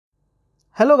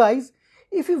Hello guys,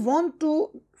 if you want to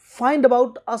find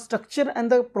about a structure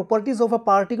and the properties of a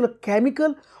particular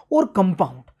chemical or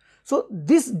compound, so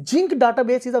this Zinc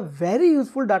database is a very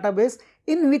useful database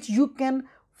in which you can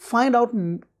find out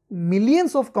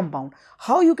millions of compound.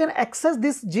 How you can access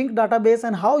this Zinc database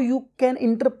and how you can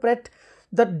interpret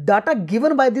the data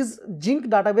given by this Zinc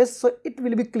database, so it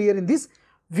will be clear in this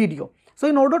video. So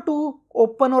in order to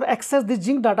open or access this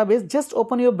Zinc database, just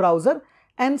open your browser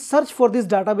and search for this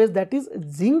database, that is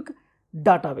Zinc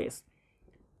database.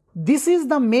 This is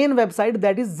the main website,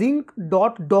 that is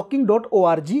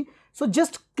zinc.docking.org. So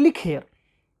just click here.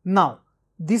 Now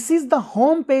this is the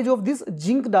home page of this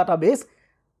Zinc database.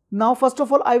 Now first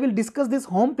of all I will discuss this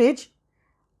home page.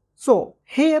 So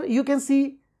here you can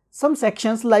see some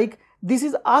sections, like this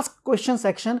is ask question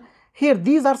section. Here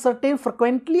these are certain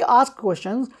frequently asked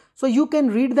questions, so you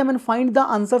can read them and find the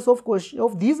answers of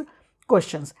these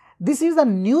questions. This is the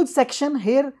news section.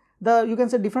 Here you can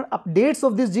say different updates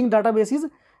of this Zinc database is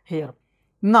here.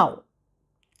 Now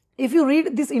if you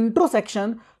read this intro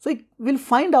section, so you will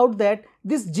find out that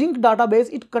this Zinc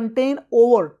database, it contains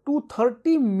over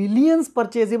 230 million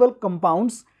purchasable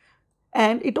compounds,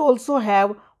 and it also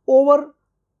have over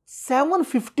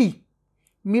 750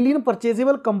 million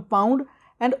purchasable compound,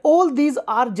 and all these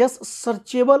are just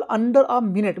searchable under a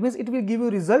minute, means it will give you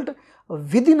result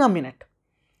within a minute.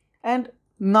 And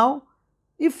now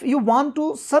if you want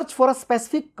to search for a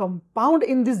specific compound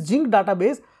in this Zinc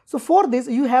database, so for this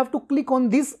you have to click on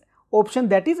this option,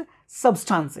 that is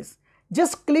substances.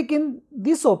 Just click in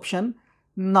this option.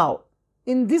 Now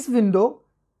in this window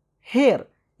here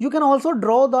you can also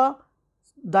draw the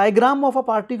diagram of a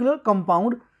particular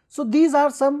compound. So these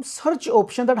are some search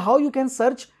options that how you can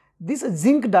search this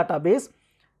Zinc database.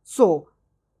 So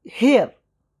here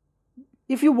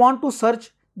if you want to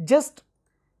search, just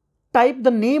type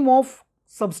the name of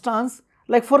substance.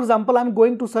 Like for example, I am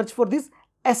going to search for this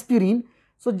aspirin.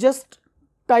 So just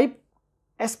type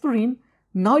aspirin.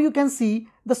 Now you can see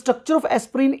the structure of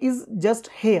aspirin is just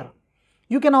here.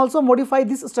 You can also modify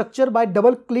this structure by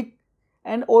double click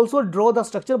and also draw the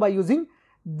structure by using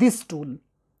this tool.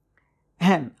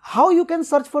 And how you can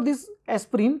search for this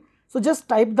aspirin? So just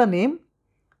type the name.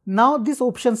 Now this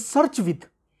option search with.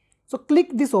 So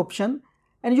click this option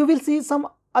and you will see some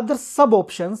other sub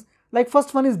options. Like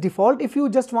first one is default, if you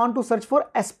just want to search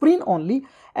for aspirin only,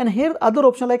 and here other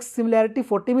option like similarity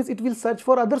 40 means it will search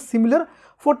for other similar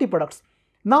 40 products.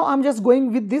 Now I'm just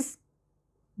going with this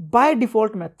by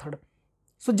default method.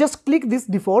 So just click this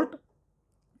default,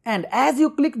 and as you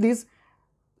click this,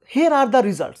 here are the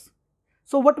results.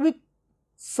 So what we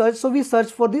search, so we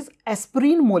search for this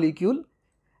aspirin molecule,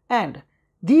 and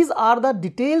these are the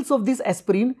details of this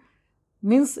aspirin,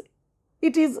 means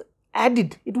it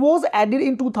was added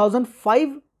in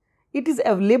 2005, it is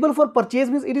available for purchase,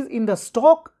 means it is in the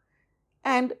stock,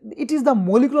 and it is the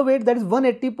molecular weight, that is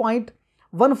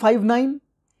 180.159.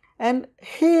 and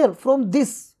here from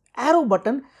this arrow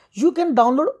button you can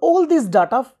download all this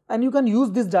data and you can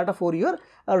use this data for your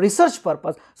research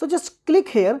purpose. So just click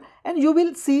here and you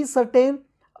will see certain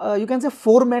you can say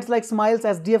formats like Smiles,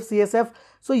 SDF, CSF.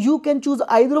 So you can choose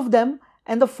either of them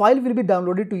and the file will be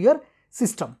downloaded to your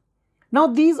system. Now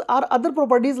these are other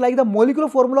properties, like the molecular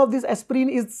formula of this aspirin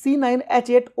is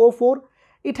C9H8O4.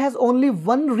 It has only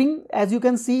one ring, as you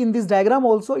can see in this diagram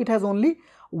also, it has only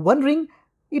one ring.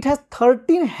 It has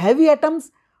 13 heavy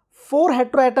atoms, 4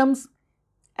 heteroatoms,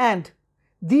 and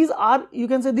these are, you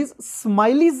can say, this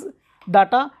Smiles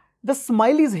data. The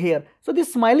Smiles here. So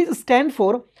this Smiles stand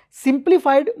for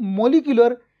Simplified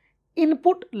Molecular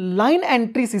Input Line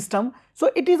Entry System. So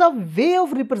it is a way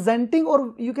of representing,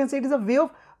 or you can say it is a way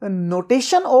of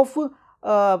notation of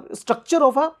structure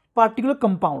of a particular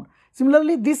compound.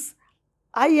 Similarly, this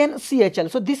INCHL,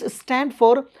 so this stand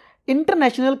for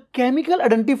International Chemical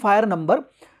Identifier Number.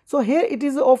 So here it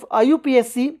is of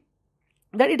IUPAC,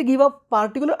 that it give a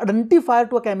particular identifier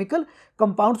to a chemical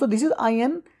compound. So this is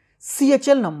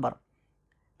INCHL number.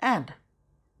 And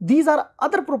these are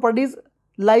other properties,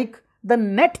 like the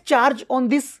net charge on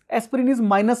this aspirin is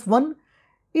 -1.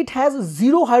 It has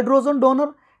 0 hydrogen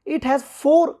donor. It has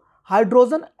 4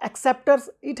 hydrogen acceptors.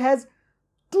 It has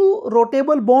 2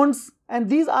 rotable bonds, and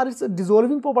these are its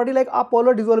dissolving property, like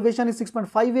apolar dissolution is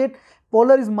 6.58,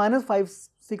 polar is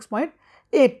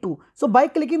 -6.82. So by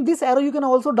clicking this arrow you can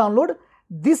also download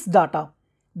this data.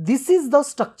 This is the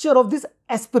structure of this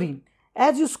aspirin.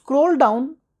 As you scroll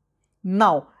down,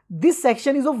 now this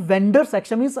section is of vendor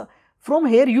section, means from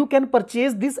here you can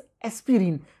purchase this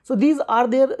aspirin. So these are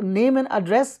their name and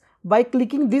address. By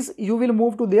clicking this you will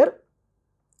move to their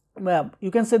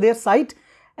you can say their site,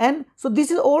 and so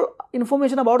this is all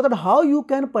information about that how you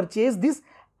can purchase this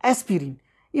aspirin.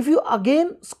 If you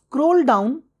again scroll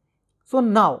down, so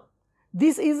now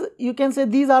this is, you can say,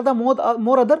 these are the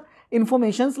more other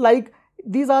informations, like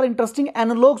these are interesting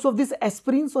analogues of this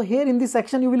aspirin. So here in this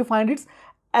section you will find its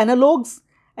analogues,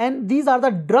 and these are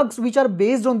the drugs which are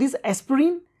based on this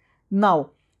aspirin.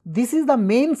 Now this is the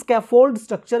main scaffold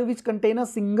structure which contain a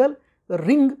single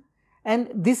ring, and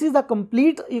this is the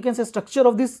complete, you can say, structure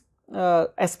of this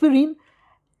aspirin.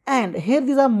 And here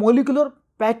these are molecular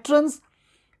patterns.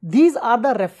 These are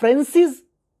the references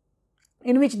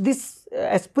in which this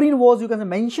aspirin was, you can say,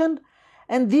 mentioned,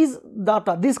 and these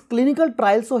data, this clinical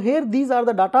trials. So here these are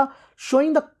the data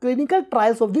showing the clinical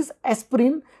trials of this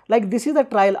aspirin, like this is the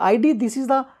trial ID, this is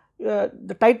the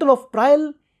title of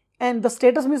trial, and the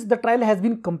status means the trial has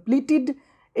been completed.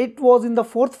 It was in the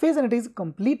 4th phase and it is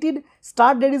completed.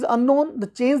 Start date is unknown, the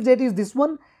change date is this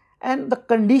one, and the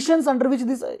conditions under which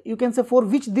this, you can say, for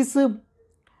which this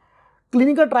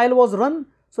clinical trial was run.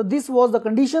 So this was the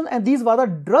condition, and these were the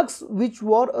drugs which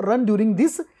were run during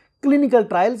this clinical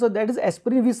trial. So that is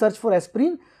aspirin, we search for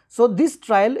aspirin. So this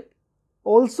trial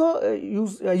also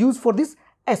used for this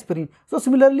aspirin. So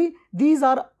similarly, these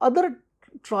are other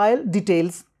trial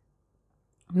details.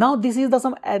 Now this is the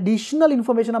some additional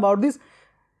information about this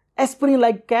aspirin,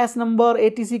 like case number,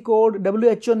 ATC code,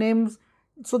 WHO names.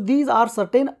 So these are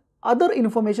certain other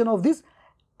information of this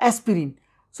aspirin.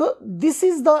 So this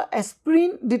is the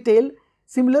aspirin detail.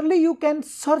 Similarly, you can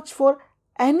search for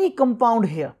any compound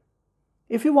here.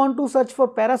 If you want to search for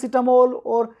paracetamol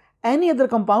or any other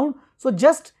compound, so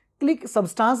just click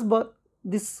substance,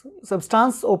 this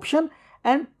substance option,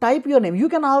 and type your name. You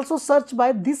can also search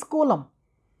by this column.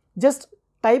 Just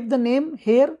type the name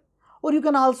here, or you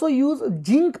can also use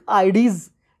Zinc IDs.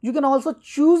 You can also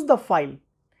choose the file,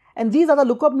 and these are the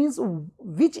lookup, means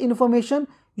which information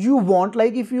you want.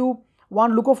 Like if you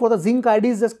want lookup for the Zinc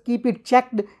IDs, just keep it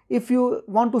checked. If you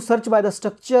want to search by the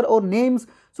structure or names,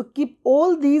 so keep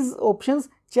all these options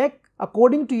checked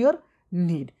according to your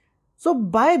need. So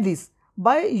by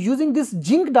using this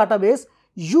Zinc database,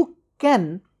 you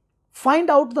can find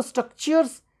out the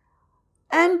structures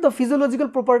and the physiological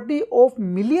property of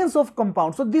millions of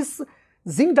compounds. So this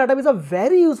Zinc database is a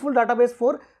very useful database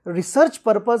for research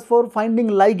purpose, for finding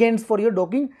ligands, for your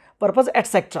docking purpose,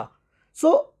 etc.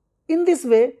 So in this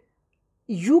way,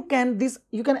 you can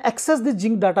access this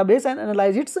Zinc database and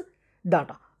analyze its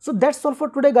data. So that's all for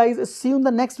today, guys. See you in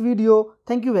the next video.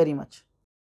 Thank you very much.